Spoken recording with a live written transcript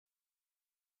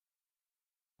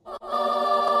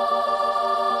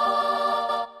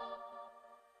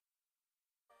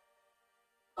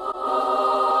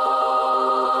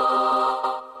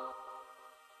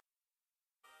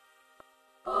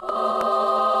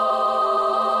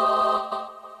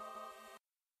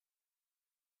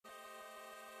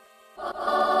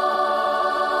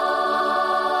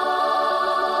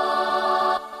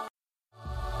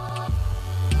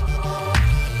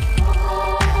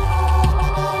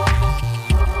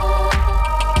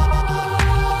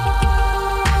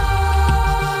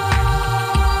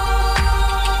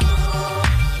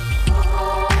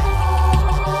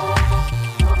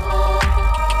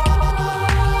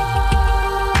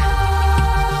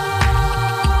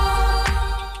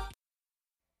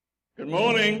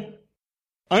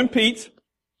I'm Pete.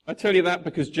 I tell you that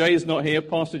because Jay is not here.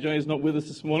 Pastor Jay is not with us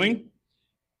this morning.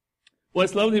 Well,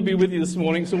 it's lovely to be with you this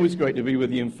morning. It's always great to be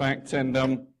with you, in fact.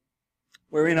 And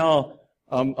we're in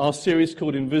our series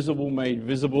called Invisible Made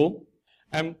Visible.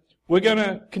 And we're going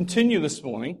to continue this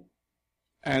morning.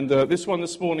 And this one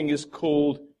this morning is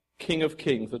called King of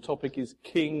Kings. The topic is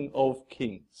King of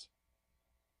Kings.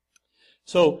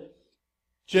 So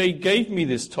Jay gave me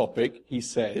this topic, he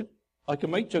said. I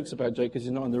can make jokes about Jay because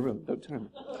he's not in the room. Don't tell him.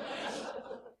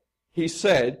 He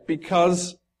said,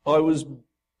 because I was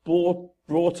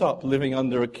brought up living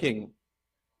under a king.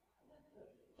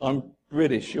 I'm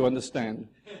British, you understand.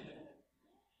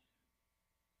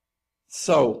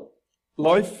 So,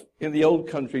 life in the old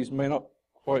countries may not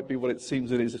quite be what it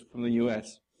seems it is from the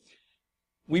US.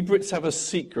 We Brits have a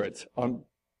secret. I'm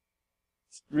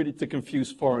really to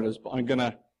confuse foreigners, but I'm going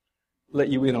to let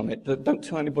you in on it. Don't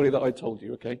tell anybody that I told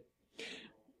you, okay?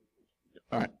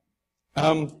 All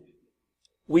right.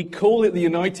 We call it the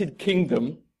United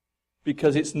Kingdom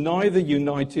because it's neither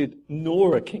united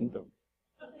nor a kingdom.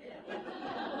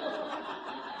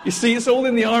 You see, it's all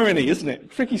in the irony, isn't it?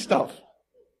 Tricky stuff.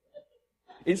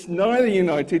 It's neither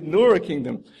united nor a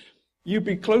kingdom. You'd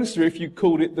be closer if you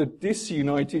called it the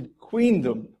disunited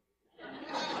queendom.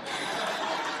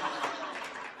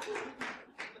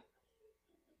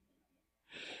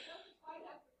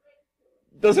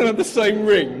 Doesn't have the same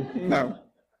ring. No.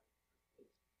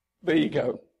 There you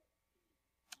go.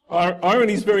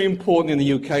 Irony is very important in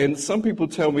the UK, and some people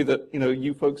tell me that,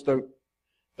 you folks don't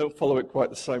follow it quite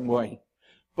the same way.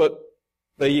 But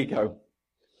there you go.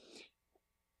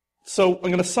 So I'm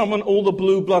going to summon all the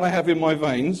blue blood I have in my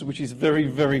veins, which is very,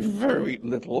 very, very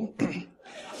little,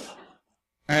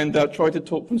 and try to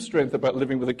talk from strength about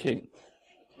living with a king.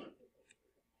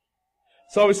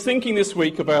 So I was thinking this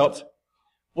week about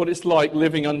what it's like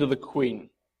living under the Queen,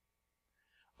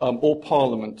 or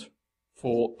Parliament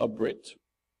for a Brit.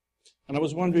 And I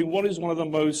was wondering, what is one of the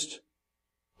most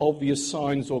obvious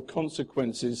signs or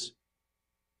consequences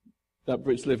that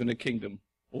Brits live in a kingdom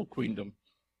or queendom?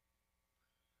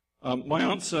 My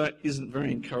answer isn't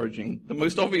very encouraging. The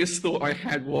most obvious thought I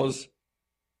had was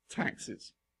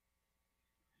taxes.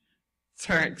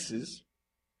 Taxes.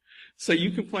 So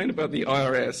you complain about the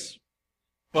IRS,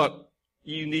 but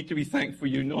you need to be thankful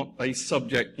you're not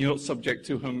subject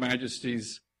to Her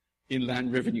Majesty's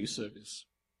Inland Revenue Service.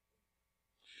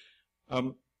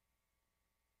 In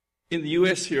the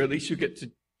US here, at least you get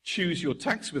to choose your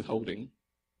tax withholding.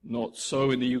 Not so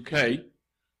in the UK.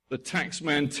 The tax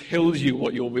man tells you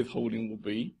what your withholding will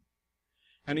be,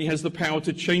 and he has the power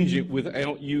to change it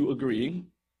without you agreeing,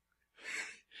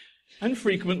 and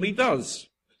frequently does.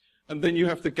 And then you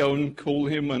have to go and call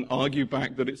him and argue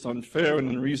back that it's unfair and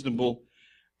unreasonable,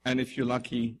 and if you're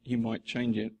lucky, he might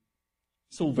change it.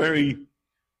 It's all very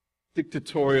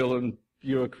dictatorial and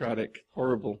bureaucratic,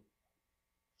 horrible.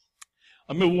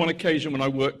 I remember one occasion when I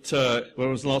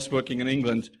was last working in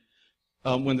England,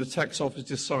 when the tax office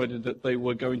decided that they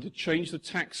were going to change the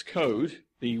tax code,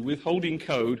 the withholding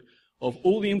code, of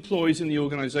all the employees in the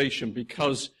organization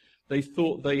because they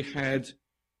thought they had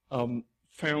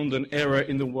found an error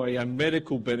in the way a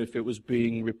medical benefit was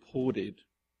being reported.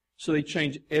 So they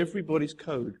changed everybody's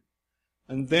code.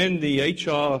 And then the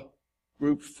HR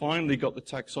group finally got the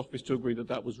tax office to agree that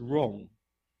that was wrong,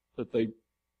 that they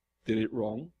did it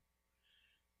wrong.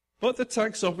 But the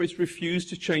tax office refused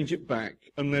to change it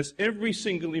back unless every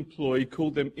single employee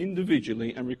called them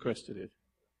individually and requested it.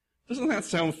 Doesn't that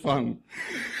sound fun?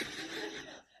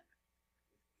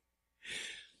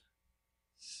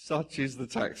 Such is the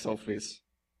tax office.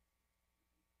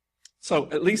 So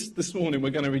at least this morning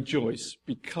we're going to rejoice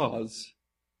because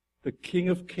the King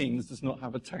of Kings does not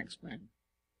have a tax man.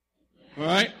 All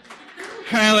right?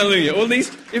 Hallelujah. Or at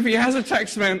least if he has a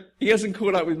tax man, he hasn't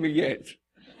caught up with me yet.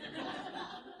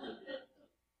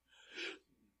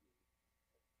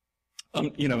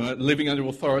 Living under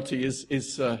authority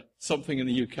is something in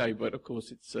the UK, but of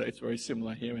course it's very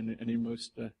similar here and in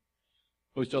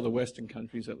most other Western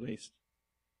countries at least.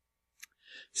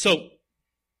 So,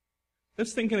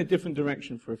 let's think in a different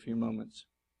direction for a few moments.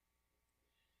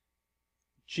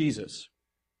 Jesus.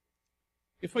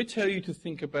 If I tell you to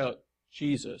think about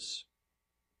Jesus,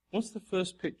 what's the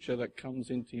first picture that comes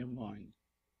into your mind?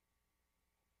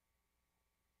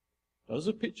 Does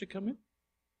a picture come in?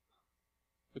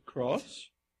 The cross,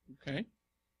 okay.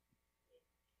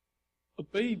 A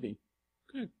baby,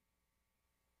 good.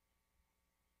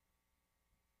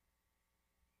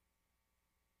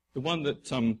 The one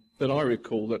that I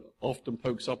recall that often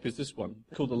pokes up is this one,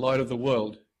 called The Light of the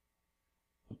World.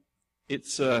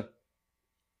 It's a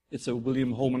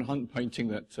William Holman Hunt painting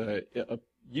that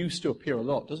used to appear a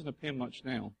lot, doesn't appear much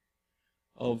now,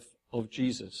 of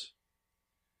Jesus.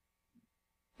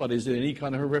 But is it any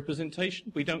kind of a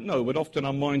representation? We don't know, but often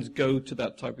our minds go to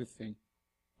that type of thing.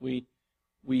 We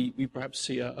perhaps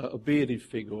see a bearded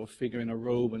figure or a figure in a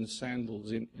robe and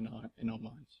sandals in our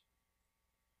minds.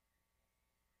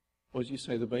 Or as you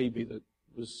say, the baby that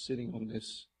was sitting on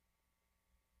this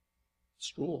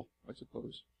straw, I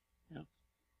suppose. Yeah.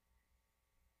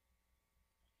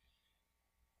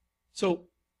 So,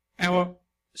 our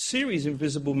series,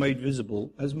 Invisible Made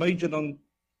Visible, has majored on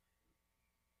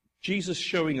Jesus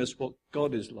showing us what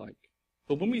God is like.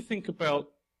 But when we think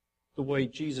about the way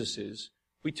Jesus is,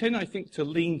 we tend, I think, to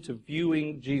lean to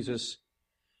viewing Jesus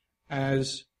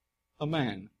as a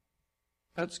man.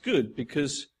 That's good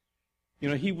because,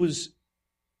 he was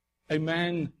a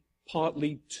man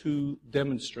partly to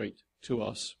demonstrate to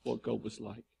us what God was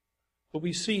like. But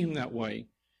we see him that way,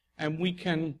 and we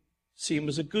can see him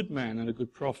as a good man and a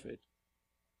good prophet.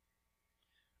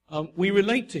 We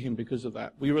relate to him because of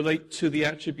that. We relate to the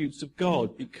attributes of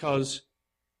God because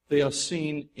they are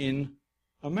seen in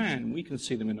a man. We can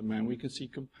see them in a man. We can see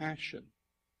compassion,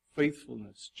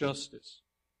 faithfulness, justice,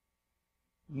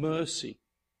 mercy,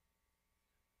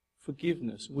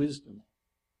 forgiveness, wisdom,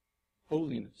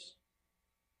 holiness.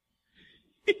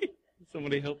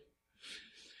 Somebody help.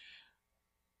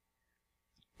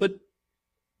 But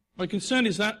my concern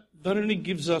is that only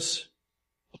gives us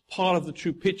a part of the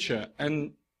true picture,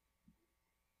 and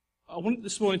I wanted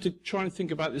this morning to try and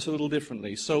think about this a little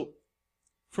differently. So,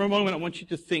 for a moment, I want you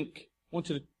to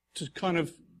kind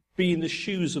of be in the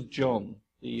shoes of John,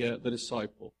 the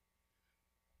disciple,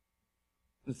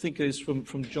 and think of this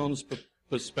from John's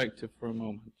perspective for a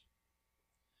moment.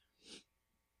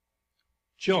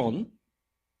 John,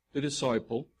 the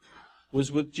disciple,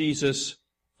 was with Jesus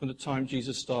from the time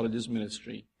Jesus started his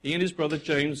ministry. He and his brother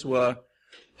James were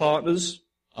partners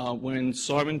when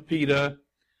Simon Peter.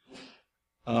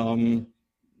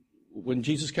 When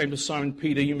Jesus came to Simon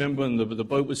Peter, you remember, and the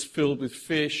boat was filled with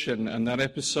fish and that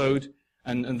episode,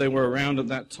 and they were around at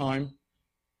that time.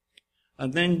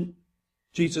 And then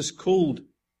Jesus called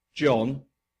John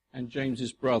and James,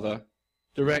 his brother,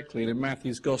 directly. And in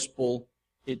Matthew's Gospel,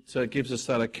 it gives us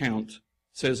that account. It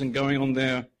says, and going on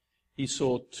there, he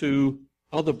saw two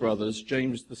other brothers,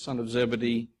 James the son of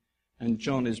Zebedee and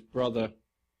John his brother,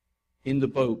 in the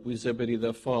boat with Zebedee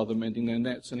their father, mending their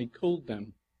nets, and he called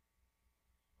them.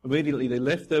 Immediately they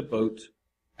left their boat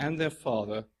and their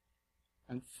father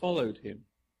and followed him.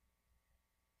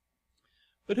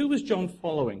 But who was John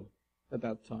following at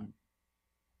that time?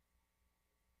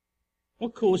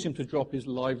 What caused him to drop his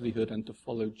livelihood and to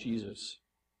follow Jesus?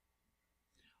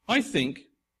 I think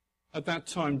at that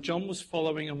time John was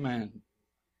following a man.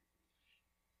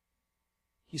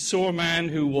 He saw a man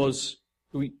who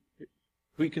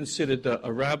he considered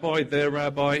a rabbi, their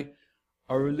rabbi,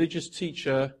 a religious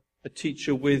teacher, a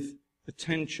teacher with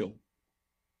potential.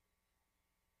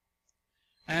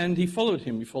 And he followed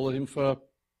him. He followed him for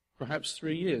perhaps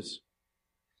 3 years.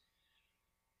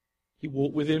 He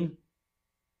walked with him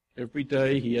every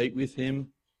day. He ate with him.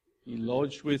 He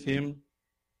lodged with him.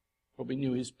 Probably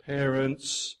knew his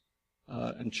parents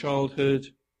and childhood.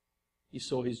 He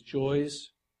saw his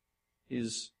joys,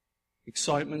 his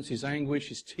excitements, his anguish,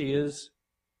 his tears.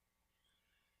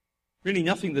 Really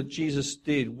nothing that Jesus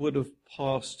did would have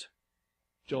passed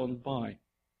John by.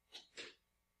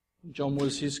 John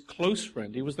was his close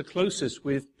friend. He was the closest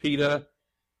with Peter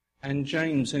and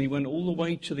James, and he went all the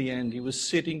way to the end. He was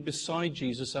sitting beside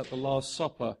Jesus at the Last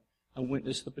Supper and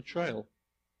witnessed the betrayal.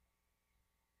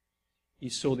 He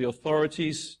saw the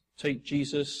authorities take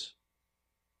Jesus,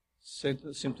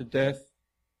 sentence him to death,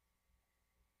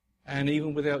 and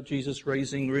even without Jesus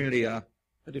raising really a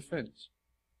defense.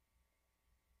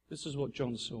 This is what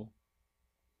John saw.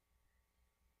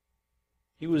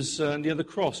 He was near the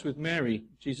cross with Mary,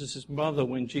 Jesus' mother,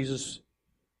 when Jesus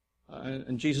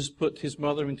and Jesus put his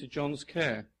mother into John's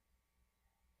care.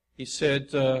 He said,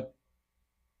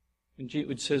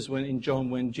 it says in John,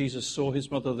 when Jesus saw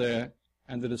his mother there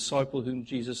and the disciple whom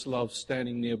Jesus loved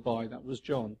standing nearby, that was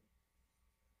John.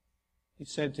 He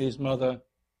said to his mother,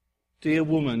 "Dear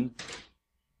woman,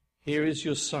 here is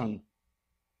your son."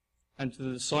 And to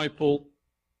the disciple,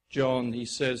 John, he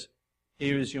says,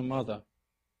 "Here is your mother."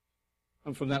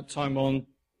 And from that time on,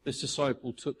 this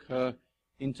disciple took her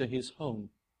into his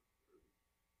home.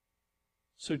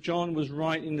 So John was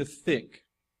right in the thick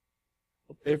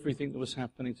of everything that was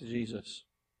happening to Jesus.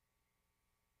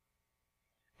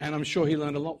 And I'm sure he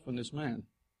learned a lot from this man.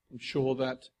 I'm sure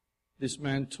that this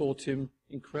man taught him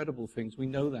incredible things. We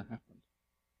know that happened.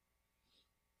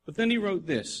 But then he wrote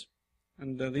this,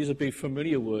 and these will be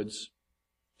familiar words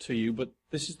to you, but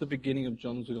this is the beginning of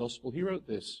John's Gospel. He wrote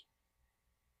this: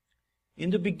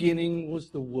 "In the beginning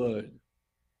was the Word,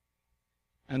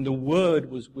 and the Word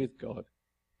was with God,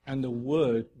 and the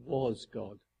Word was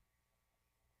God.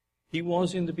 He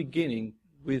was in the beginning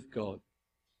with God.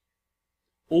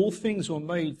 All things were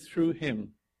made through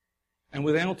him, and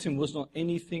without him was not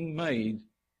anything made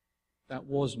that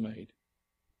was made."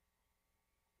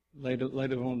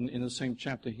 Later on in the same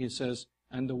chapter, he says,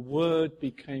 "And the Word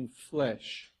became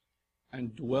flesh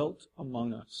and dwelt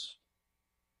among us.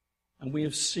 And we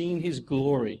have seen his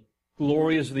glory.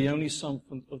 Glory as the only Son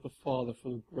of the Father,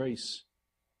 full of grace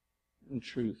and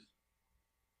truth."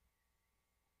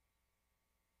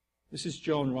 This is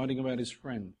John writing about his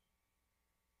friend,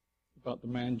 about the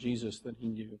man Jesus that he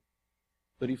knew,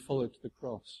 that he followed to the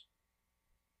cross.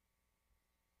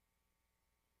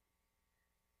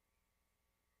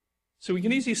 So we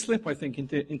can easily slip, I think,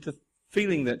 into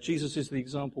feeling that Jesus is the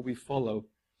example we follow.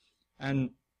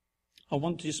 And I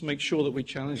want to just make sure that we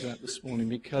challenge that this morning,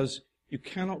 because you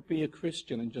cannot be a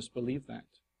Christian and just believe that.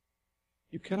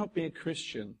 You cannot be a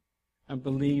Christian and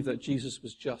believe that Jesus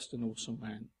was just an awesome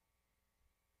man.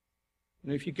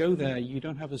 And if you go there, you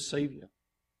don't have a Savior.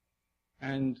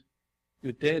 And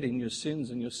you're dead in your sins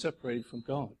and you're separated from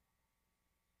God.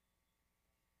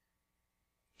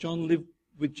 John lived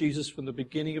with Jesus from the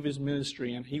beginning of his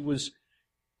ministry, and he was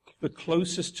the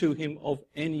closest to him of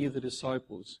any of the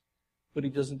disciples. But he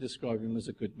doesn't describe him as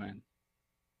a good man.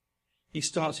 He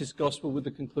starts his gospel with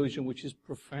the conclusion which is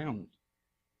profound.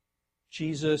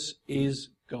 Jesus is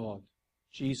God.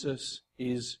 Jesus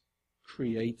is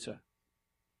Creator.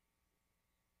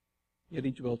 Yet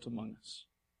he dwelt among us.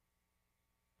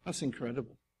 That's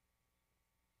incredible.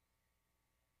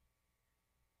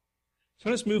 So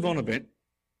let's move on a bit.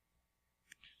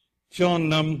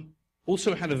 John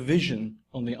also had a vision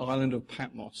on the island of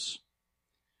Patmos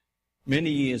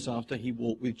many years after he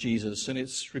walked with Jesus. And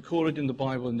it's recorded in the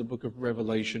Bible in the book of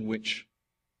Revelation, which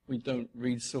we don't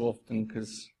read so often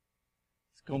because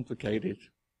it's complicated.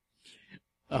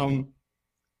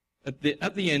 At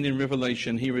the end in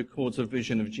Revelation, he records a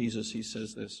vision of Jesus. He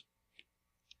says this: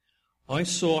 "I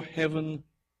saw heaven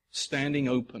standing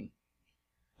open,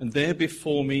 and there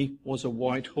before me was a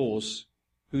white horse,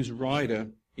 whose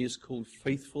rider is called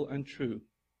Faithful and True.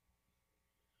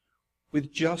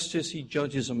 With justice he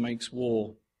judges and makes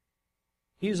war.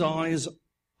 His eyes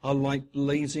are like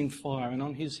blazing fire, and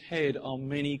on his head are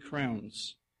many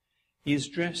crowns. He is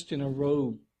dressed in a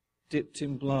robe dipped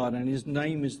in blood, and his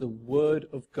name is the Word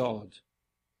of God.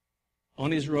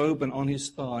 On his robe and on his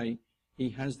thigh he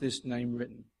has this name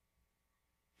written: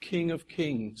 King of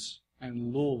Kings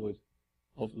and Lord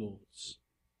of Lords."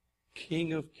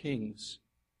 King of Kings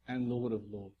and Lord of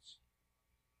Lords.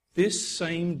 This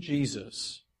same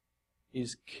Jesus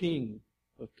is King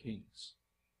of Kings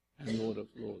and Lord of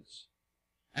Lords.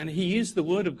 And he is the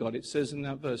Word of God. It says in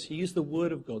that verse, he is the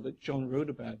Word of God that John wrote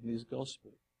about in his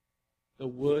Gospel. The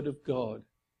Word of God,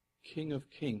 King of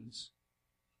Kings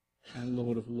and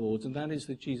Lord of Lords. And that is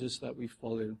the Jesus that we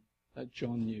follow, that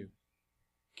John knew.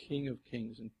 King of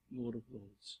Kings and Lord of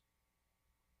Lords.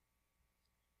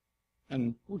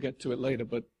 And we'll get to it later,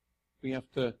 but we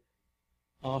have to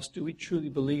ask, do we truly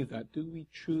believe that? Do we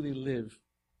truly live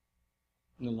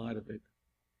in the light of it?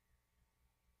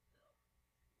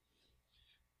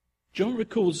 John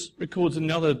records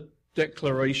another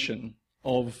declaration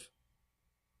of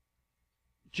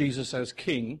Jesus as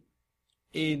King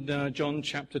in John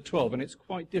chapter 12, and it's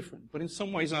quite different. But in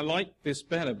some ways I like this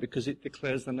better because it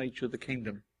declares the nature of the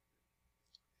kingdom.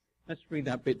 Let's read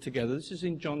that bit together. This is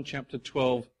in John chapter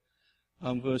 12,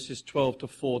 verses 12 to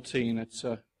 14. It's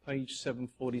page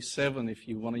 747 if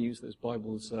you want to use those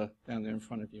Bibles down there in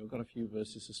front of you. I've got a few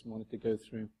verses this morning to go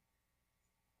through.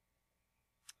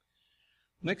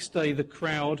 Next day the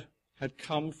crowd had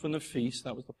come from the feast,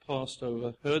 that was the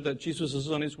Passover, heard that Jesus was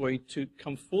on his way to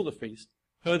come for the feast.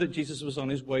 heard that Jesus was on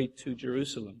his way to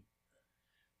Jerusalem.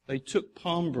 They took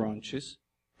palm branches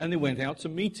and they went out to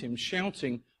meet him,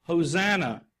 shouting,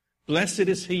 "Hosanna! Blessed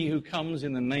is he who comes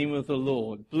in the name of the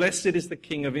Lord. Blessed is the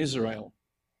King of Israel."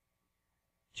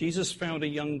 Jesus found a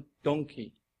young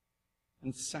donkey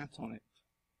and sat on it.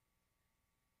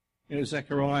 You know,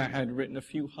 Zechariah had written a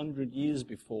few hundred years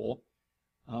before,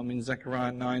 in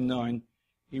Zechariah 9:9,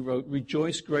 he wrote,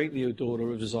 "Rejoice greatly, O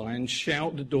daughter of Zion.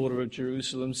 Shout, the daughter of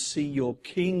Jerusalem. See, your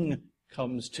king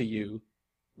comes to you,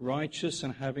 righteous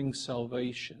and having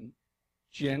salvation,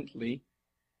 gently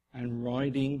and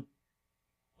riding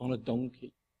on a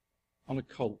donkey, on a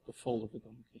colt, the foal of a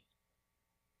donkey."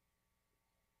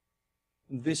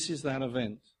 And this is that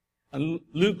event. And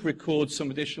Luke records some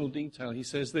additional detail. He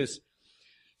says this: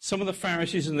 "Some of the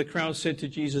Pharisees in the crowd said to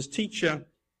Jesus, 'Teacher,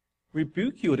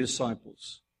 rebuke your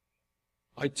disciples.'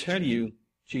 'I tell you,'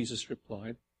 Jesus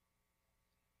replied,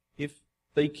 'if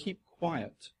they keep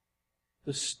quiet,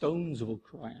 the stones will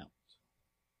cry out.'"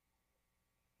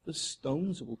 The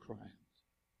stones will cry out.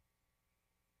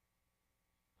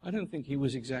 I don't think he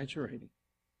was exaggerating.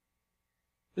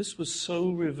 This was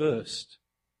so reversed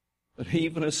that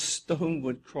even a stone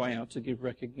would cry out to give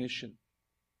recognition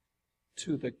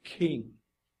to the King,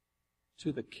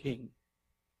 to the King,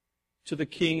 to the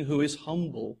King who is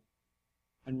humble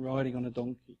and riding on a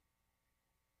donkey.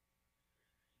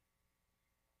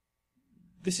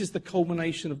 This is the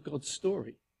culmination of God's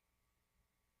story.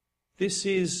 This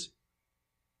is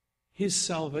his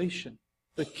salvation.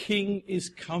 The King is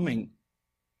coming,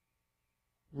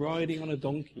 riding on a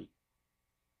donkey.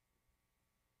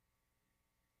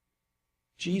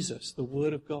 Jesus, the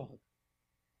Word of God.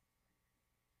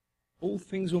 All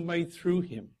things were made through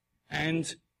him,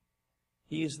 and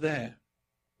he is there,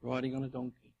 riding on a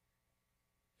donkey.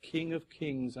 King of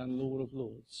kings and Lord of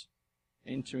lords,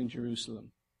 entering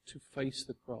Jerusalem to face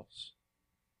the cross.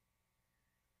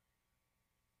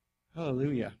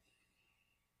 Hallelujah.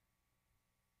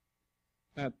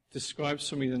 That describes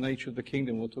for me the nature of the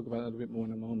kingdom. We'll talk about that a bit more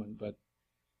in a moment, but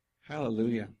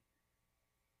hallelujah.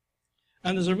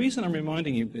 And there's a reason I'm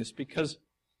reminding you of this, because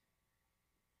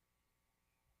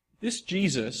this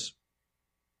Jesus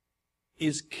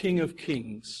is King of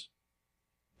Kings,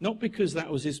 not because that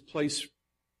was his place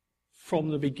from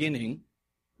the beginning,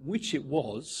 which it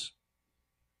was.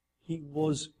 He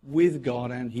was with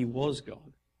God and he was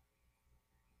God.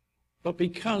 But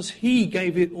because he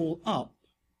gave it all up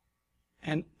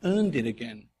and earned it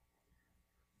again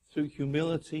through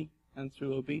humility and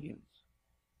through obedience.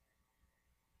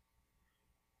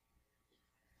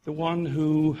 The one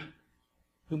whom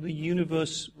the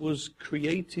universe was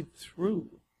created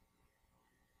through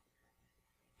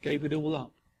gave it all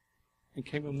up and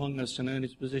came among us and earned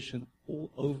his position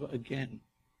all over again.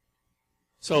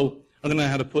 So, I don't know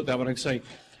how to put that, but I can say,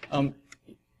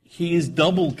 he is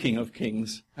double King of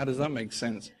Kings. How does that make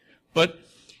sense? But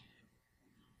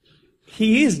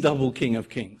he is double King of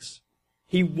Kings.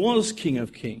 He was King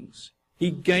of Kings. He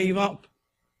gave up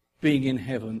being in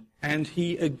heaven, and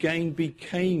he again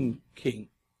became King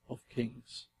of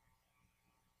Kings.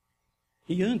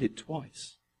 He earned it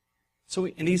twice.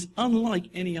 And he's unlike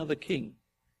any other king,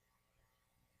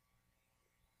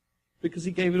 because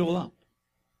he gave it all up.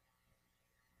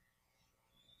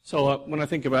 So when I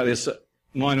think about this,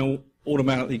 mine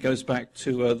automatically goes back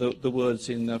to the words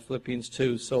in Philippians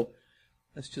 2. So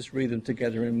let's just read them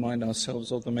together and remind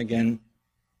ourselves of them again.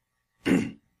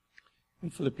 In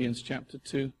Philippians chapter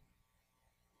 2.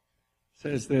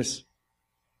 Says this: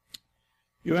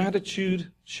 "Your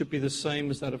attitude should be the same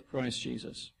as that of Christ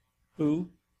Jesus,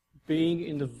 who, being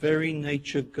in the very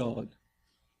nature God,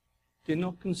 did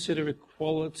not consider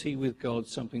equality with God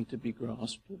something to be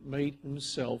grasped, but made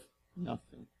himself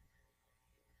nothing.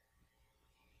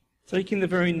 Taking the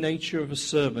very nature of a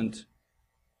servant,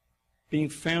 being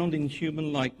found in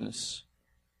human likeness,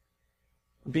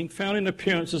 being found in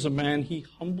appearance as a man, he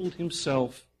humbled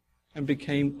himself and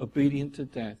became obedient to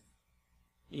death,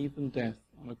 even death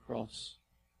on a cross.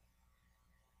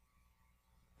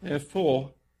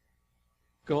 Therefore,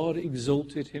 God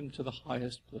exalted him to the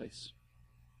highest place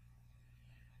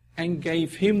and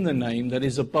gave him the name that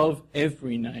is above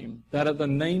every name, that at the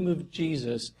name of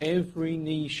Jesus every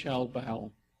knee shall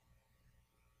bow,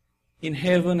 in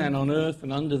heaven and on earth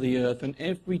and under the earth, and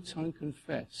every tongue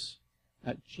confess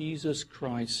that Jesus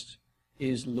Christ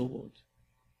is Lord,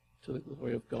 to the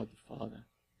glory of God the Father."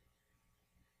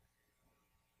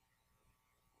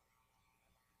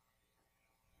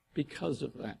 Because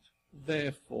of that,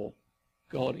 therefore,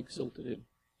 God exalted him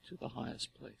to the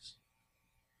highest place.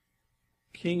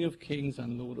 King of kings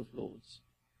and Lord of lords.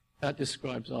 That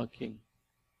describes our King.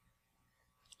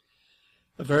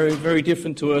 are very, very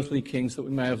different to earthly kings that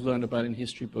we may have learned about in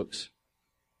history books.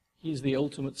 He is the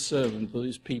ultimate servant of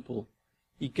his people.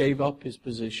 He gave up his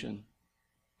position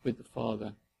with the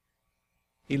Father.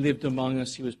 He lived among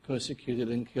us. He was persecuted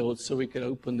and killed so he could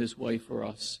open this way for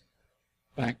us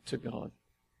back to God.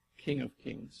 King of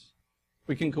Kings.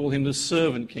 We can call him the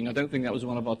servant king. I don't think that was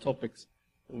one of our topics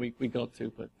that we got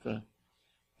to, but the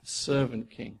servant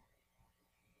king.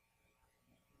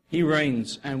 He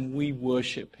reigns and we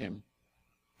worship him.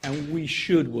 And we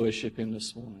should worship him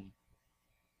this morning.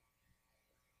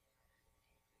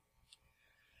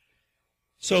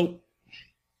 So,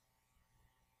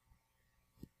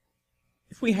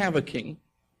 if we have a king,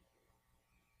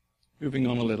 moving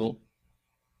on a little,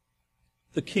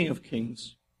 the King of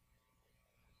Kings,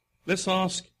 let's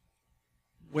ask,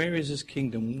 where is his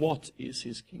kingdom? What is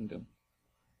his kingdom?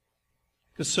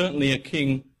 Because certainly a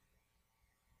king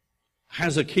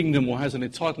has a kingdom or has an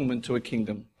entitlement to a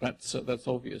kingdom. That's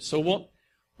obvious. So what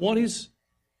is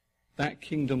that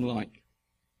kingdom like?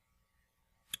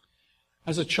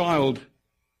 As a child,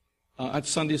 at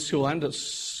Sunday school and at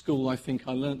school, I think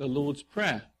I learned the Lord's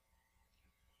Prayer.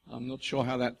 I'm not sure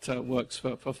how that works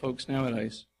for folks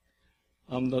nowadays.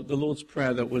 The Lord's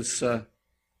Prayer that was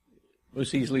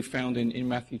most easily found in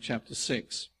Matthew chapter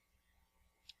 6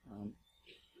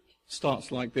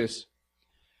 starts like this.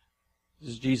 This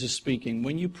is Jesus speaking.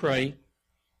 When you pray,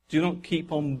 do not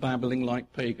keep on babbling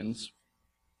like pagans,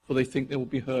 for they think they will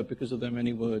be heard because of their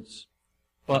many words.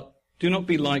 But do not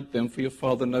be like them, for your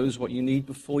Father knows what you need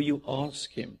before you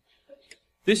ask him.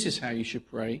 This is how you should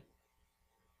pray.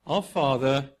 Our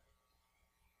Father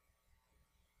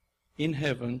in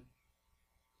heaven,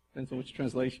 depends on which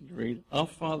translation to read. Our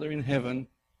Father in heaven,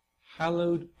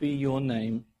 hallowed be your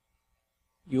name.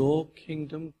 Your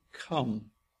kingdom come.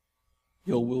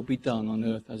 Your will be done on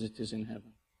earth as it is in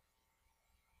heaven.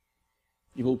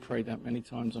 You've all prayed that many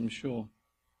times, I'm sure.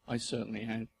 I certainly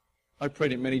had. I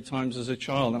prayed it many times as a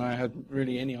child, and I hadn't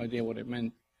really any idea what it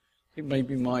meant. I think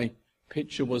maybe my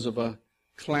picture was of a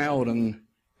cloud and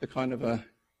the kind of a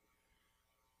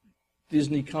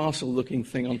Disney castle-looking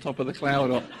thing on top of the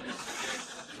cloud.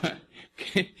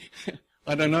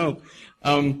 I don't know.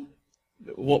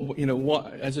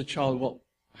 As a child,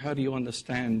 how do you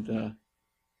understand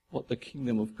what the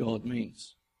kingdom of God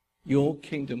means? Your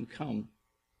kingdom come.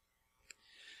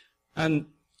 And,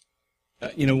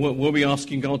 were we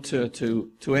asking God to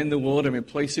end the world and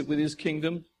replace it with his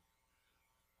kingdom?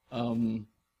 Were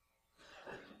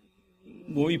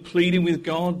we pleading with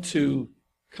God to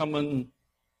come and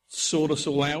sort us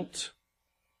all out?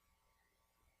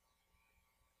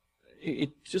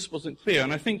 It just wasn't clear.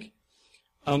 And I think,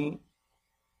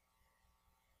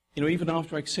 even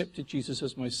after I accepted Jesus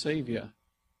as my Savior,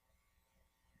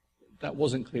 that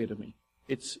wasn't clear to me.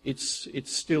 It's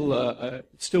still it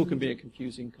still can be a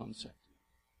confusing concept.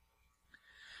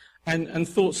 And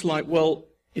thoughts like, well,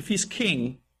 if he's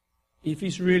king, if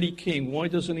he's really king, why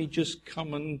doesn't he just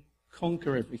come and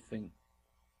conquer everything?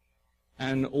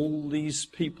 And all these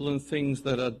people and things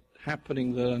that are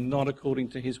happening that are not according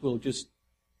to his will, just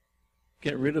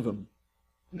get rid of them.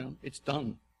 It's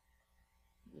done.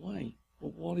 Why?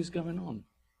 Well, what is going on?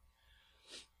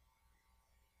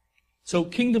 So,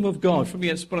 kingdom of God, for me,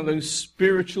 it's one of those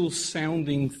spiritual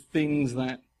sounding things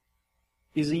that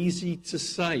is easy to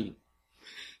say,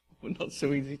 but not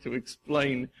so easy to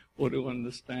explain or to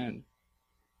understand.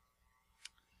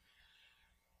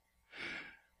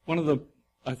 One of the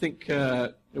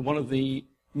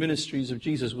ministries of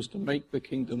Jesus was to make the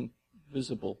kingdom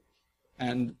visible.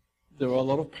 And there are a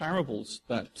lot of parables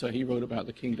that he wrote about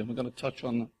the kingdom. We're going to touch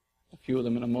on a few of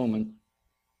them in a moment.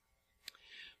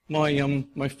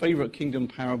 My favorite kingdom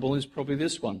parable is probably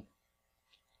this one.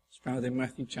 It's found in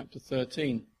Matthew chapter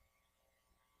 13.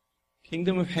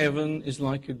 Kingdom of heaven is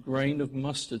like a grain of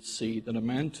mustard seed that a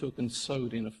man took and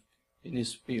sowed in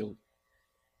his field.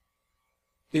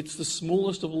 It's the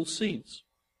smallest of all seeds.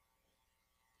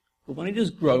 But when it is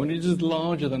grown, it is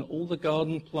larger than all the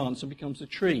garden plants and becomes a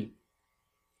tree,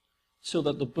 so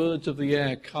that the birds of the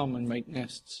air come and make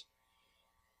nests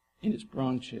in its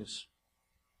branches.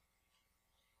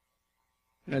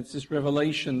 And it's this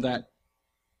revelation that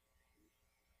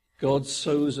God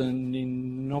sows an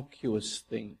innocuous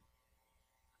thing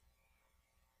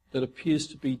that appears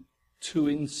to be too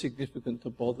insignificant to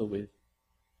bother with.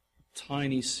 A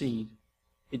tiny seed.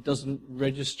 It doesn't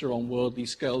register on worldly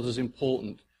scales as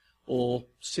important or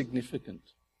significant.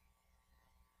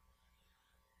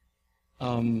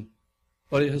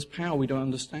 But it has power we don't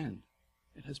understand.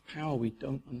 It has power we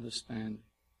don't understand.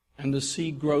 And the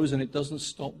seed grows and it doesn't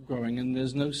stop growing, and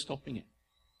there's no stopping it.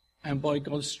 And by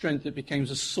God's strength it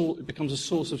becomes a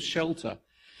source of shelter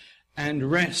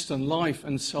and rest and life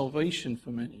and salvation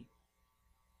for many.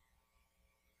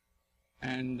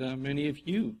 And many of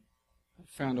you have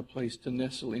found a place to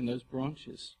nestle in those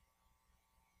branches.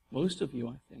 Most of you,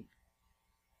 I think,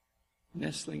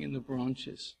 nestling in the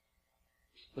branches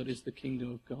that is the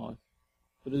kingdom of God,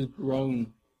 that has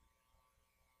grown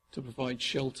to provide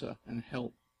shelter and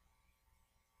help.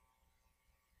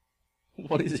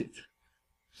 What is it?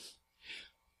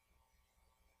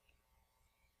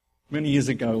 Many years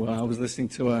ago, I was listening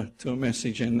to a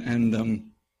message, and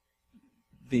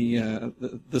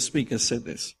the speaker said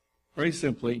this very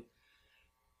simply: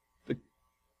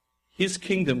 His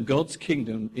kingdom, God's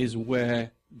kingdom, is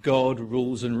where God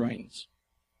rules and reigns.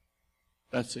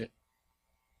 That's it.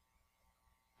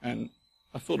 And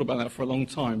I thought about that for a long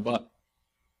time, but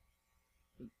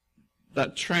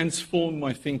that transformed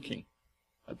my thinking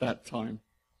at that time.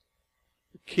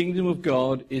 The kingdom of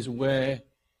God is where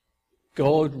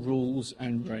God rules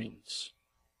and reigns.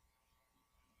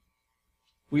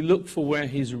 We look for where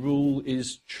his rule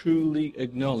is truly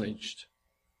acknowledged.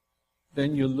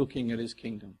 Then you're looking at his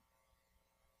kingdom.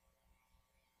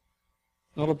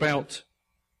 Not about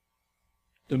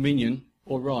dominion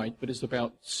or right, but it's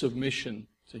about submission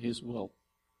to his will.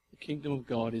 The kingdom of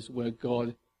God is where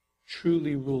God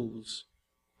truly rules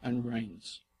and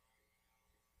reigns.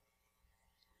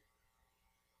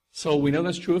 So we know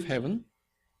that's true of heaven.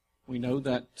 We know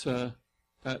that's the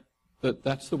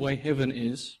way heaven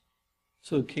is.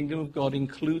 So the kingdom of God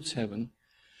includes heaven.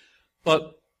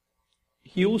 But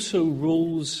he also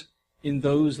rules in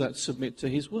those that submit to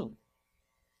his will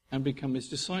and become his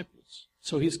disciples.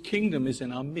 So his kingdom is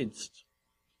in our midst.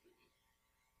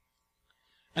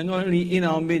 And not only in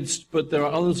our midst, but there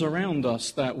are others around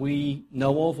us that we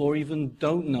know of or even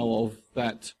don't know of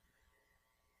that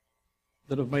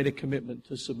have made a commitment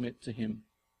to submit to him,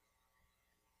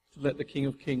 to let the King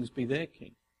of Kings be their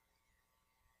king.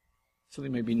 So they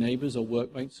may be neighbors or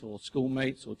workmates or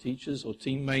schoolmates or teachers or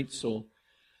teammates or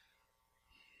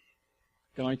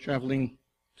guy traveling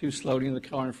too slowly in the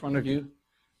car in front of you.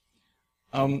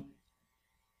 All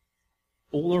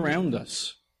around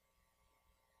us,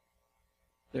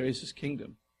 there is his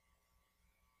kingdom.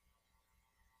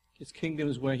 His kingdom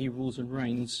is where he rules and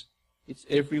reigns. It's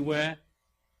everywhere,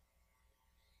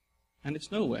 and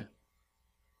it's nowhere.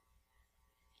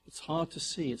 It's hard to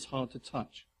see, it's hard to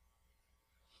touch.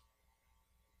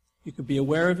 You can be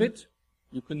aware of it,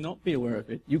 you can not be aware of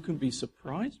it. You can be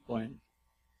surprised by it.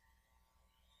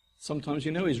 Sometimes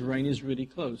you know his reign is really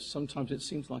close. Sometimes it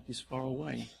seems like he's far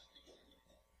away. In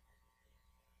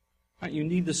fact, you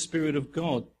need the Spirit of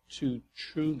God to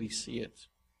truly see it.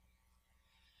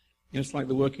 It's like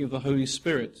the working of the Holy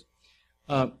Spirit.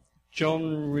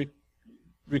 John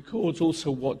records also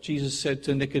what Jesus said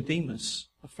to Nicodemus,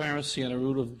 a Pharisee and a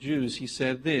ruler of the Jews. He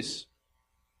said this: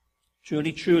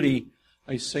 "Truly, truly,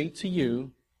 I say to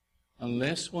you,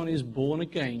 unless one is born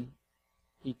again,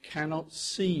 he cannot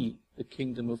see the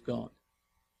kingdom of God."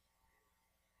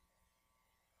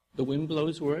 The wind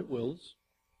blows where it wills,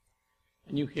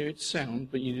 and you hear its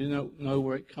sound, but you do not know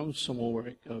where it comes from or where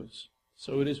it goes.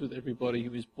 So it is with everybody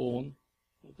who is born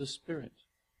of the Spirit.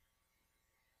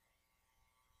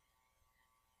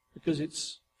 Because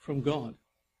it's from God.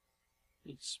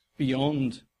 It's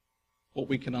beyond what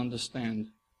we can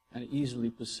understand and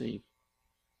easily perceive.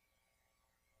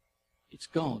 It's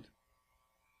God.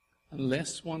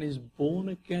 Unless one is born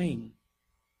again,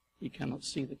 he cannot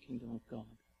see the kingdom of God.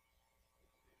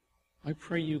 I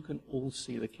pray you can all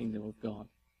see the kingdom of God,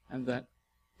 and that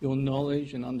your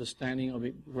knowledge and understanding of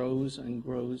it grows and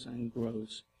grows and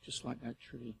grows, just like that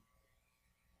tree.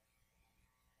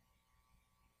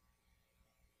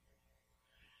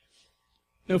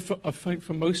 Now, I think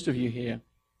for most of you here,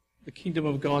 the kingdom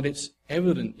of God, it's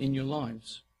evident in your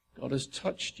lives. God has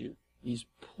touched you. He's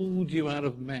pulled you out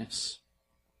of mess,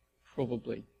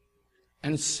 probably,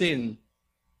 and sin,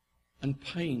 and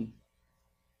pain,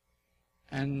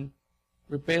 and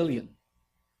rebellion.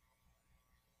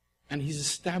 And he's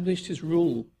established his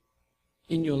rule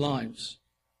in your lives.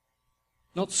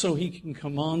 Not so he can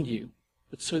command you,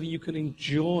 but so that you can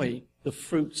enjoy the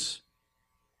fruits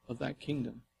of that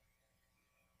kingdom.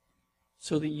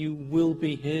 So that you will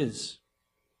be his.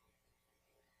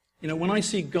 You know, when I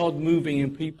see God moving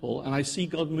in people, and I see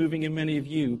God moving in many of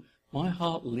you, my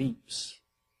heart leaps.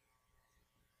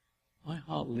 My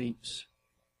heart leaps.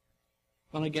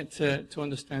 When I get to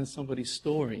understand somebody's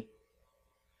story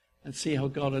and see how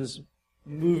God is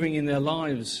moving in their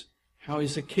lives, how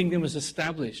his kingdom is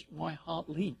established, my heart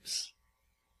leaps.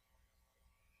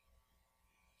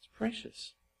 It's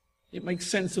precious. It makes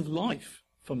sense of life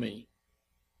for me.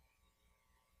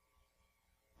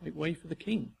 Make way for the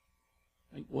King.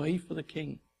 Make way for the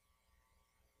King.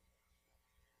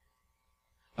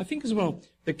 I think as well,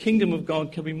 the kingdom of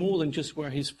God can be more than just where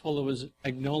his followers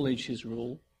acknowledge his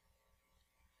rule.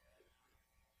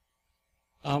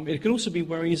 It can also be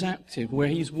where he's active, where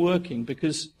he's working,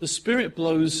 because the Spirit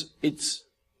blows, it's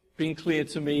been clear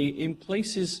to me, in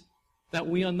places that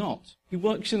we are not. He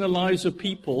works in the lives of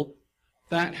people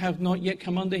that have not yet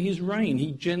come under his reign.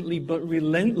 He gently but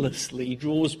relentlessly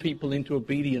draws people into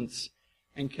obedience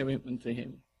and commitment to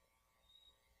him.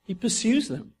 He pursues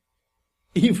them.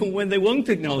 Even when they won't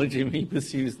acknowledge him, he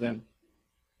pursues them.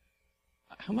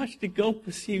 How much did God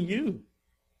pursue you?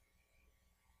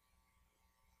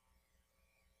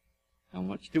 How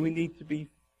much do we need to be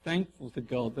thankful to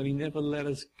God that he never let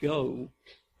us go,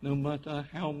 no matter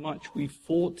how much we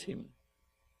fought him?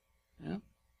 Yeah?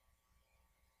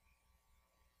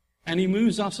 And he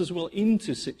moves us as well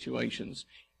into situations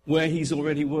where he's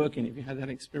already working. If you had that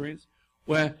experience,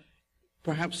 where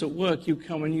perhaps at work you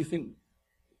come and you think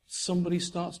somebody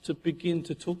starts to begin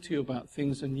to talk to you about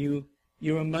things, and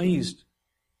you're amazed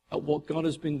at what God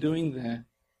has been doing there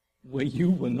where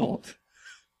you were not.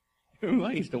 You're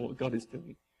amazed at what God is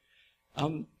doing.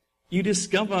 You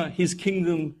discover his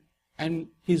kingdom and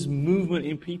his movement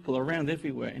in people around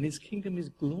everywhere, and his kingdom is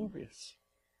glorious.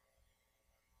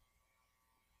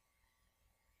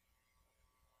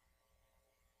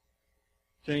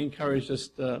 Jane encouraged us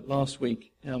last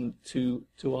week to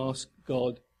ask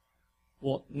God,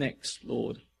 what next,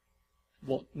 Lord?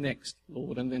 What next,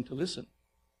 Lord? And then to listen.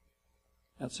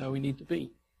 That's how we need to be.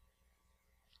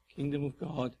 Kingdom of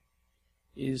God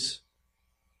is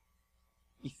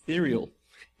ethereal.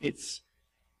 It's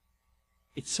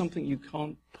something you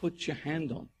can't put your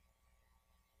hand on.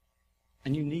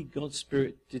 And you need God's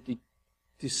Spirit to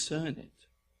discern it.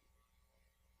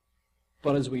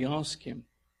 But as we ask him,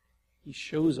 he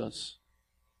shows us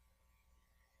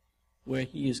where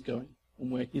he is going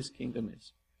and where his kingdom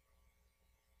is.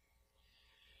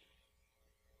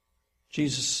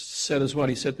 Jesus said as well,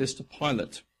 he said this to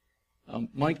Pilate,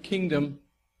 my kingdom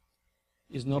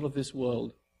is not of this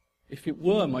world. If it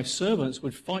were, my servants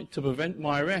would fight to prevent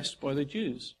my arrest by the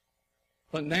Jews.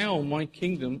 But now my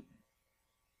kingdom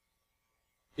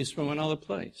is from another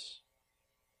place.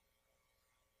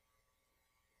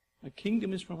 My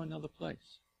kingdom is from another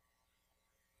place.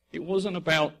 It wasn't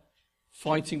about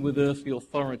fighting with earthly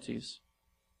authorities.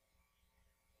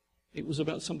 It was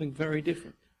about something very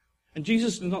different. And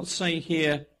Jesus does not say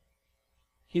here,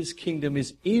 his kingdom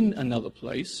is in another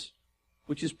place,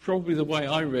 which is probably the way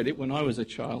I read it when I was a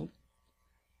child.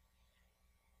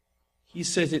 He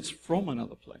says it's from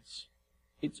another place.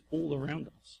 It's all around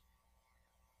us.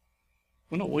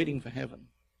 We're not waiting for heaven.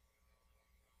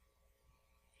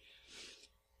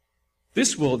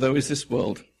 This world, though, is this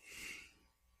world.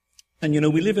 And,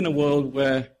 we live in a world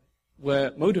where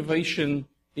motivation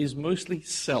is mostly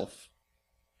self.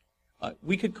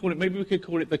 We could call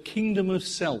it the kingdom of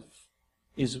self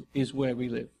is where we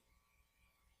live.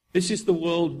 This is the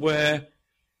world where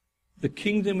the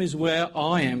kingdom is where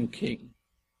I am king.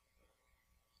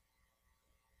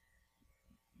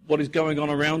 What is going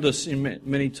on around us in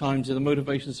many times in the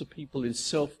motivations of people is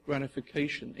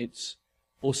self-gratification.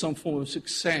 Or some form of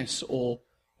success or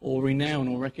renown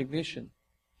or recognition.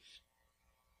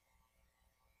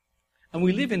 And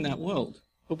we live in that world,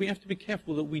 but we have to be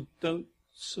careful that we don't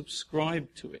subscribe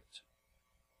to it.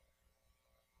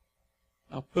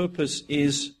 Our purpose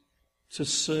is to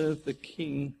serve the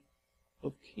King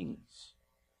of Kings.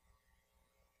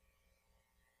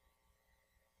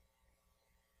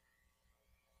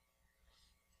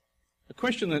 A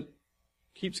question that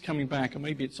keeps coming back, and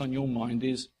maybe it's on your mind,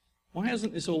 is why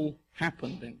hasn't this all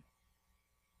happened then?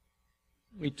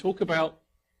 We talk about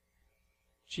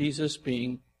Jesus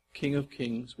being King of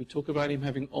Kings. We talk about him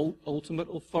having ultimate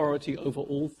authority over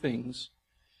all things.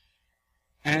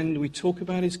 And we talk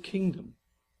about his kingdom.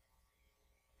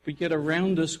 But yet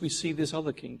around us we see this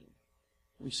other kingdom.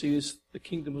 We see the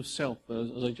kingdom of self,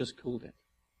 as I just called it.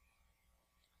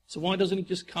 So why doesn't he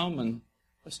just come and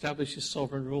establish his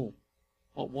sovereign rule?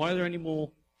 Why are there any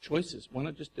more choices? Why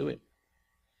not just do it?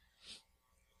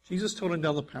 Jesus told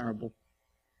another parable.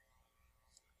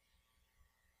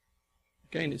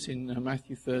 Again, it's in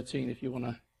Matthew 13, if you want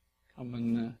to come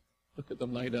and look at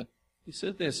them later. He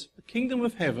said this, the kingdom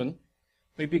of heaven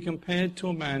may be compared to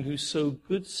a man who sowed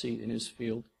good seed in his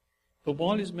field. But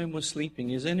while his men were sleeping,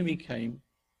 his enemy came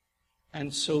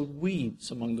and sowed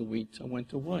weeds among the wheat and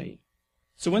went away.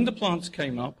 So when the plants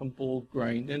came up and bore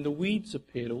grain, then the weeds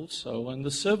appeared also. And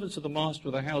the servants of the master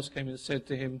of the house came and said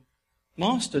to him,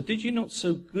 Master, did you not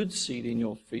sow good seed in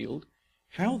your field?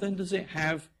 How then does it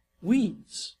have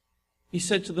weeds? He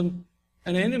said to them,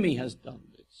 an enemy has done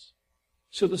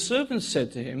So the servants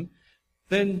said to him,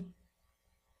 then,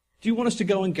 do you want us to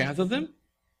go and gather them?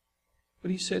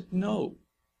 But he said, no,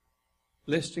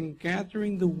 lest in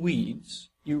gathering the weeds,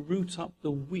 you root up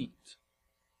the wheat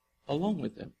along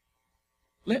with them.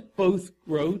 Let both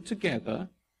grow together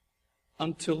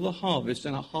until the harvest.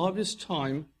 And at harvest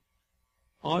time,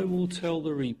 I will tell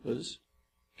the reapers,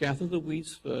 gather the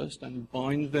weeds first and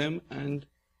bind them and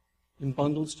in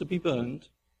bundles to be burned,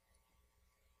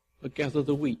 but gather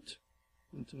the wheat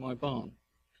into my barn.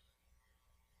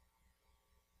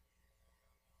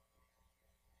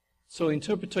 So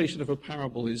interpretation of a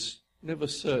parable is never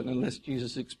certain unless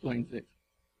Jesus explains it.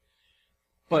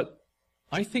 But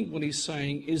I think what he's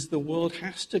saying is the world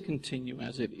has to continue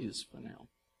as it is for now.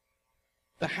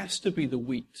 There has to be the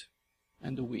wheat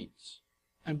and the weeds,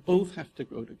 and both have to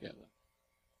grow together.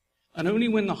 And only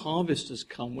when the harvest has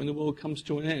come, when the world comes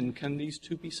to an end, can these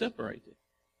two be separated.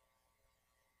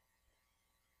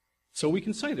 So we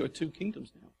can say there are two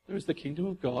kingdoms now. There is the kingdom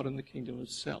of God and the kingdom of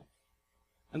self.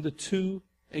 And the two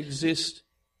exist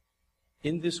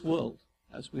in this world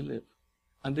as we live.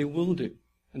 And they will do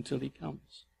until he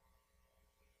comes.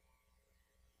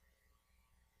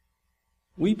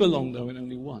 We belong, though, in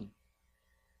only one.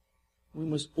 We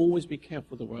must always be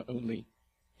careful that we're only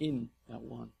in that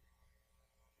one.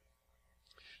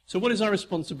 So what is our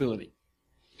responsibility?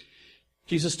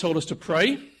 Jesus told us to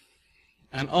pray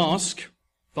and ask,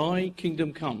 thy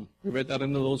kingdom come. We read that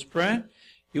in the Lord's Prayer.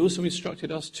 He also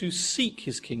instructed us to seek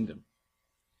his kingdom,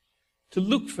 to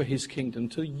look for his kingdom,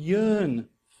 to yearn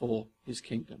for his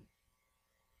kingdom.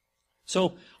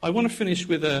 So I want to finish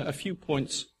with a few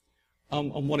points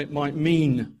on what it might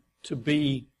mean to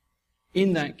be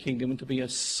in that kingdom and to be a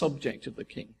subject of the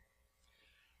king.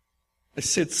 I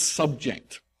said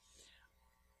subject.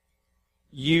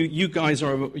 You guys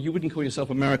you wouldn't call yourself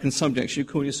American subjects, you'd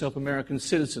call yourself American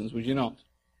citizens, would you not?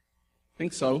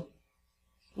 Think so?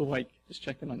 Awake, just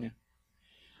checking on you.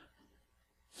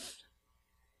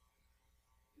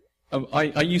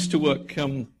 I used to work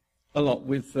a lot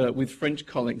with French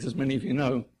colleagues, as many of you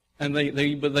know, and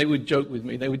they would joke with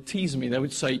me. They would tease me. They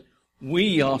would say,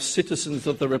 "We are citizens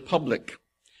of the Republic,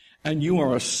 and you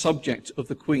are a subject of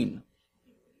the Queen."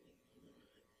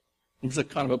 It was a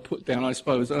kind of a put down, I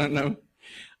suppose. I don't know.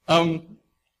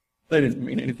 They didn't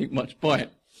mean anything much by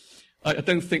it. I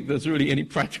don't think there's really any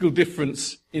practical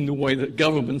difference in the way that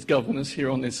governments govern us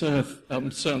here on this earth,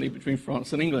 certainly between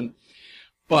France and England.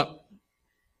 But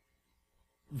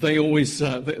they always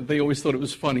thought it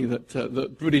was funny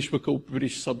that British were called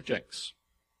British subjects.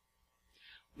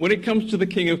 When it comes to the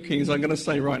King of Kings, I'm going to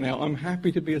say right now, I'm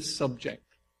happy to be a subject.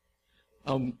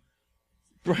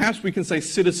 Perhaps we can say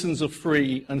citizens are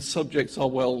free and subjects are,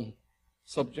 well,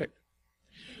 subject.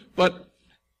 But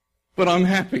I'm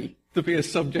happy to be a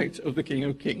subject of the King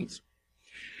of Kings.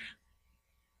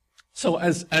 So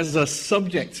as a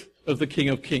subject of the King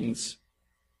of Kings,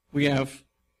 we have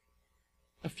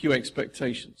a few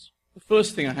expectations. The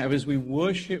first thing I have is we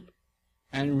worship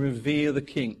and revere the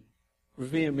King.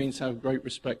 Revere means have great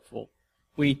respect for.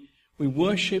 We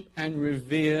worship and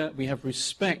revere, we have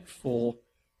respect for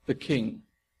the King.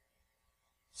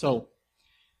 So,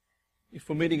 if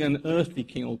we're meeting an earthly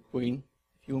king or queen,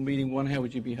 if you were meeting one, how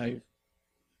would you behave?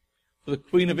 For the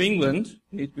Queen of England,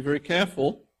 you need to be very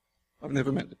careful. I've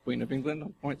never met the Queen of England,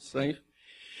 I'm quite safe.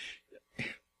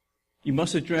 You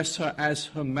must address her as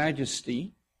Her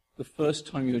Majesty the first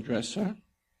time you address her.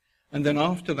 And then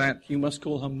after that, you must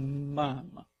call her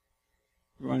Ma'am.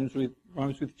 Rhymes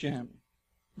with jam.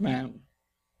 Ma'am.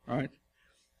 Right?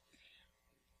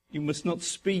 You must not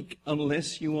speak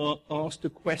unless you are asked a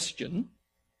question.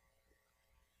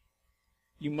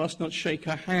 You must not shake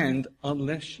her hand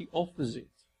unless she offers it.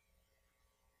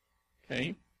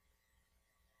 Okay?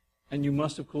 And you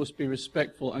must, of course, be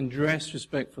respectful and dress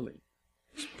respectfully.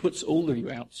 This puts all of you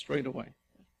out straight away.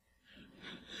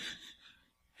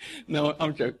 No,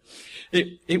 I'm joking.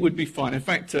 It would be fine. In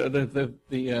fact,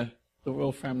 the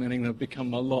royal family in England have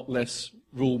become a lot less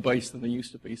rule-based than they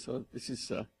used to be, so this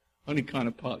is only kind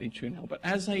of partly true now. But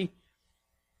as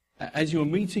you're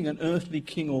meeting an earthly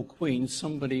king or queen,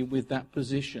 somebody with that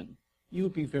position, you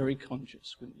would be very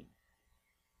conscious, wouldn't you?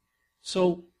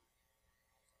 So,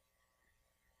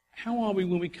 how are we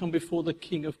when we come before the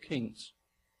King of Kings?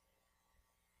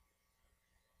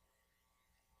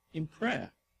 In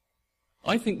prayer.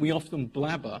 I think we often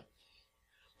blabber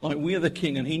like we are the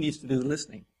king and he needs to do the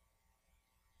listening.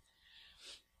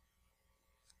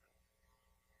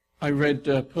 I read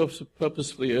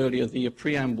purposefully earlier the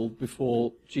preamble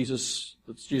before Jesus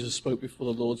spoke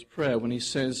before the Lord's Prayer when he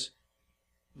says,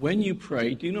 when you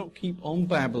pray, do not keep on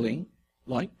babbling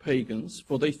like pagans,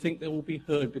 for they think they will be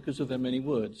heard because of their many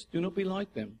words. Do not be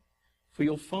like them, for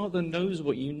your Father knows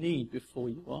what you need before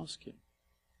you ask him.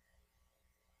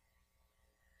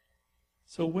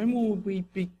 So when will we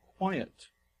be quiet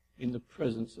in the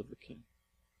presence of the King?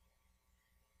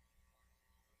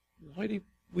 Why do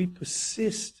we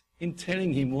persist in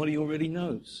telling him what he already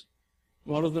knows,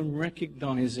 rather than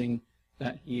recognizing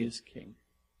that he is King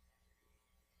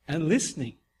and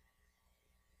listening?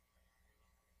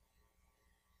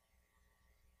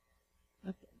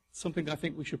 That's something I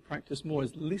think we should practice more,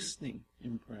 is listening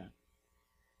in prayer.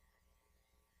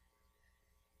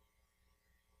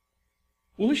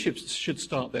 Worship should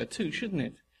start there too, shouldn't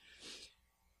it?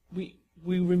 We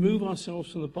remove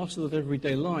ourselves from the bustle of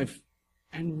everyday life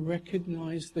and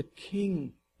recognize the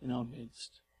King in our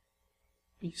midst.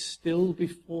 Be still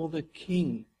before the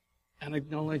King and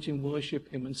acknowledge and worship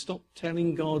him, and stop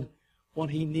telling God what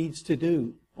he needs to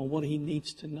do or what he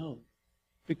needs to know,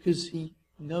 because he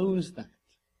knows that.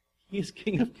 He is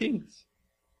King of Kings.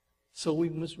 So we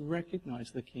must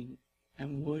recognize the King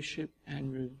and worship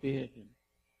and revere him.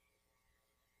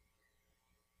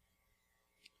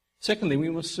 Secondly, we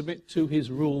must submit to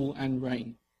his rule and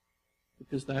reign,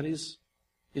 because that is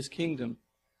his kingdom.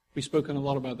 We've spoken a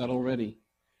lot about that already.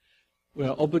 There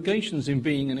are obligations in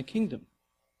being in a kingdom.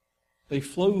 They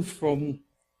flow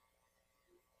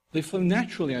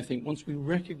naturally, I think, once we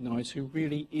recognize who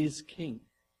really is King.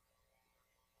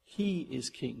 He is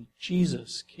King.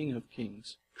 Jesus, King of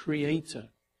Kings, Creator,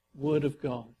 Word of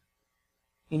God.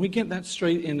 When we get that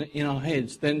straight in our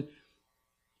heads, then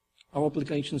our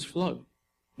obligations flow.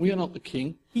 We are not the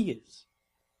king, he is.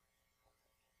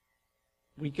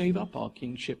 We gave up our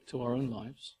kingship to our own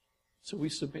lives, so we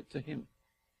submit to him.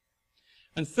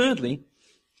 And thirdly,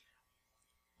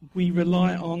 we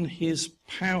rely on his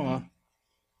power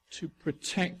to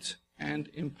protect and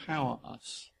empower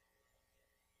us.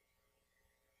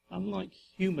 Unlike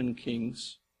human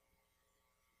kings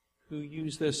who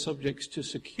use their subjects to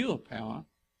secure power,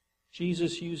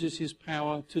 Jesus uses his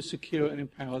power to secure and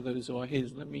empower those who are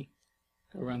his. Let me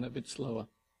go around that a bit slower.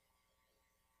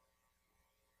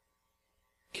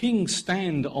 Kings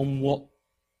stand on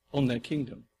their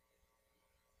kingdom.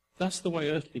 That's the way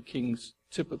earthly kings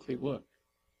typically work.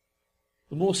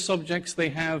 The more subjects they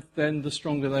have, then the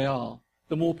stronger they are.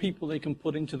 The more people they can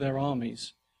put into their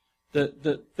armies.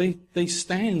 That they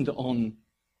stand on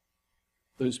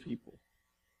those people.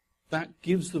 That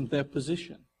gives them their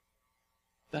position.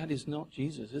 That is not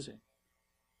Jesus, is it?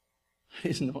 That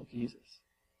is not Jesus.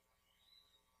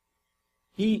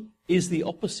 He is the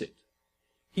opposite.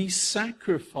 He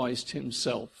sacrificed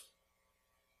himself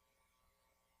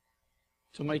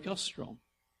to make us strong.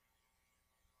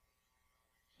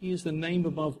 He is the name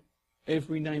above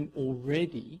every name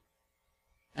already,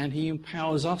 and he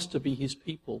empowers us to be his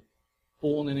people,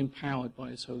 born and empowered by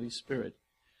his Holy Spirit.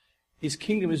 His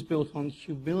kingdom is built on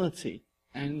humility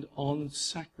and on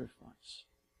sacrifice.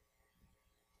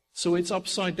 So it's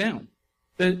upside down.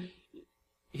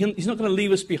 He's not going to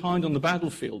leave us behind on the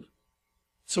battlefield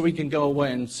so we can go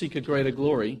away and seek a greater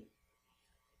glory.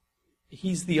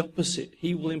 He's the opposite.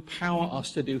 He will empower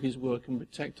us to do his work and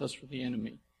protect us from the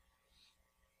enemy.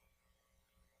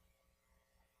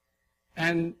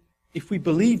 And if we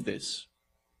believe this,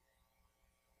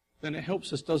 then it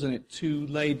helps us, doesn't it, to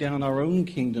lay down our own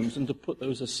kingdoms and to put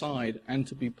those aside and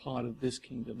to be part of this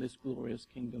kingdom, this glorious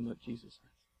kingdom that Jesus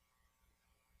has.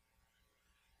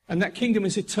 And that kingdom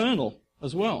is eternal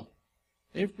as well.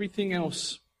 Everything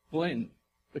else blend.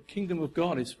 The kingdom of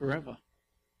God is forever.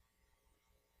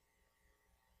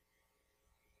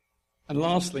 And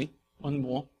lastly, one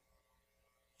more.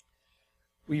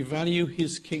 We value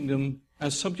his kingdom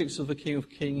as subjects of the King of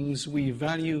Kings. We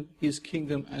value his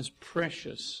kingdom as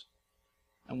precious.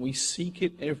 And we seek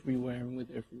it everywhere and with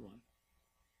everyone.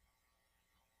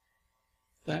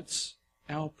 That's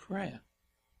our prayer.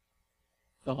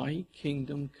 Thy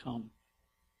kingdom come.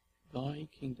 Thy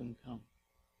kingdom come.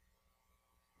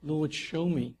 Lord, show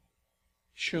me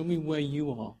where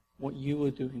you are, what you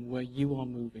are doing, where you are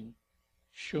moving.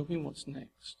 Show me what's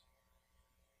next.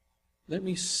 Let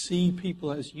me see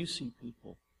people as you see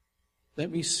people.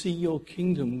 Let me see your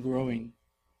kingdom growing.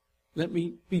 Let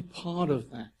me be part of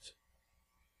that.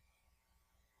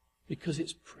 Because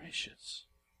it's precious.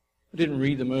 I didn't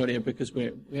read them earlier because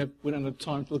we don't have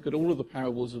time to look at all of the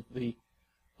parables of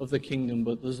the kingdom,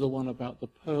 but there's the one about the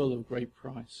pearl of great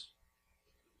price.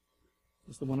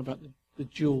 There's the one about the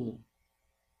jewel.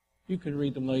 You can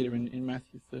read them later in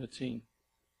Matthew 13.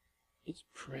 It's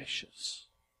precious.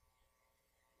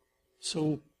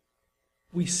 So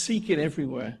we seek it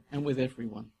everywhere and with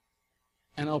everyone.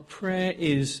 And our prayer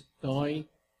is, thy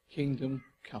kingdom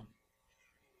come.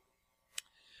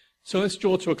 So let's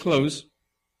draw to a close.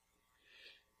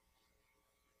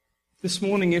 This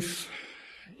morning, if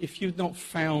you've not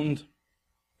found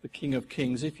the King of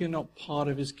Kings, if you're not part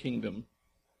of his kingdom,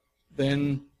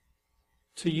 then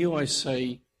to you I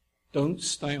say, don't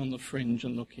stay on the fringe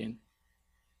and look in.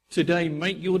 Today,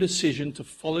 make your decision to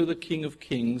follow the King of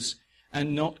Kings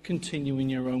and not continue in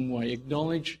your own way.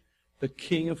 Acknowledge the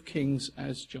King of Kings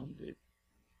as John did.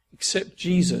 Accept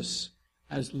Jesus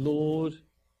as Lord,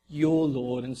 your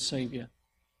Lord and Saviour,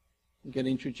 and get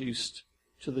introduced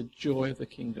to the joy of the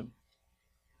kingdom.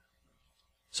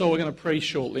 So we're going to pray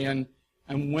shortly, and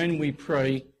when we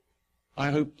pray,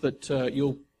 I hope that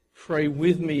you'll pray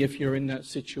with me if you're in that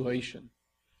situation,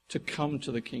 to come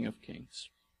to the King of Kings.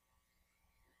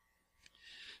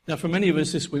 Now, for many of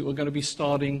us this week, we're going to be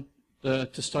starting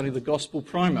to study the Gospel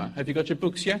Primer. Have you got your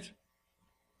books yet?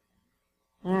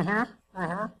 Well,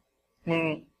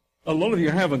 a lot of you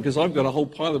haven't, because I've got a whole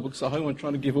pile of books at home I'm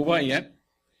trying to give away yet.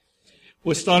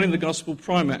 We're starting the Gospel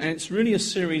Primer, and it's really a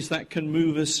series that can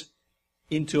move us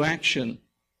into action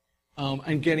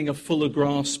and getting a fuller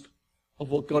grasp of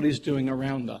what God is doing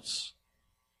around us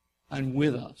and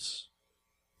with us.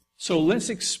 So let's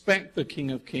expect the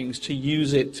King of Kings to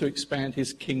use it to expand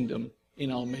his kingdom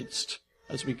in our midst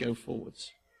as we go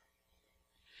forwards.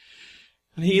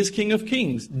 And he is King of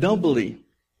Kings, doubly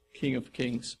King of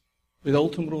Kings, with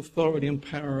ultimate authority and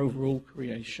power over all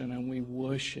creation, and we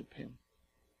worship him.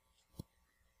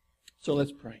 So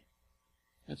let's pray.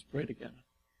 Let's pray together.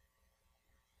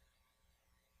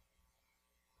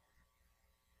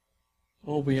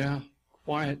 Lord, we are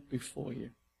quiet before you,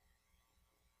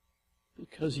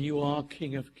 because you are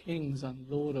King of Kings and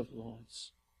Lord of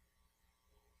Lords,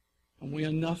 and we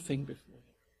are nothing before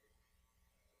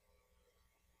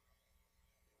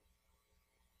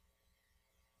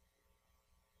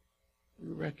you.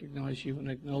 We recognize you and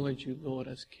acknowledge you, Lord,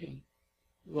 as King.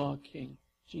 You are King.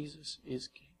 Jesus is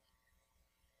King.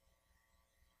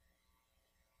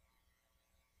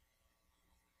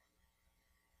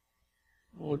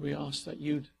 Lord, we ask that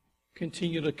you'd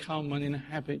continue to come and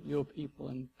inhabit your people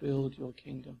and build your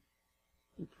kingdom.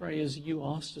 We pray as you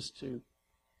asked us to,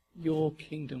 your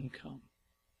kingdom come.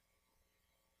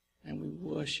 And we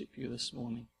worship you this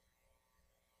morning.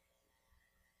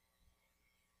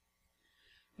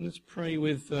 And let's pray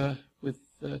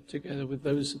together with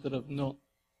those that have not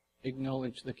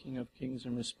acknowledged the King of Kings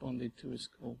and responded to his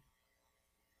call.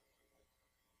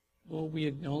 Lord, we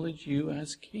acknowledge you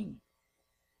as King.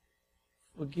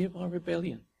 Forgive our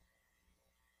rebellion.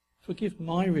 Forgive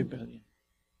my rebellion.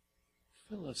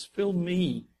 Fill us, fill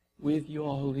me with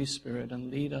your Holy Spirit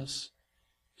and lead us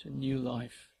to new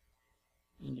life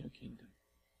in your kingdom.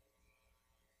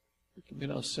 We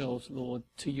commit ourselves, Lord,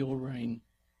 to your reign,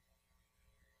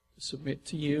 to submit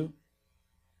to you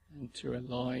and to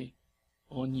rely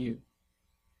on you.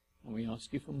 And we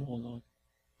ask you for more, Lord.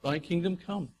 Thy kingdom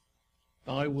come,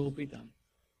 thy will be done.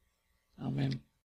 Amen.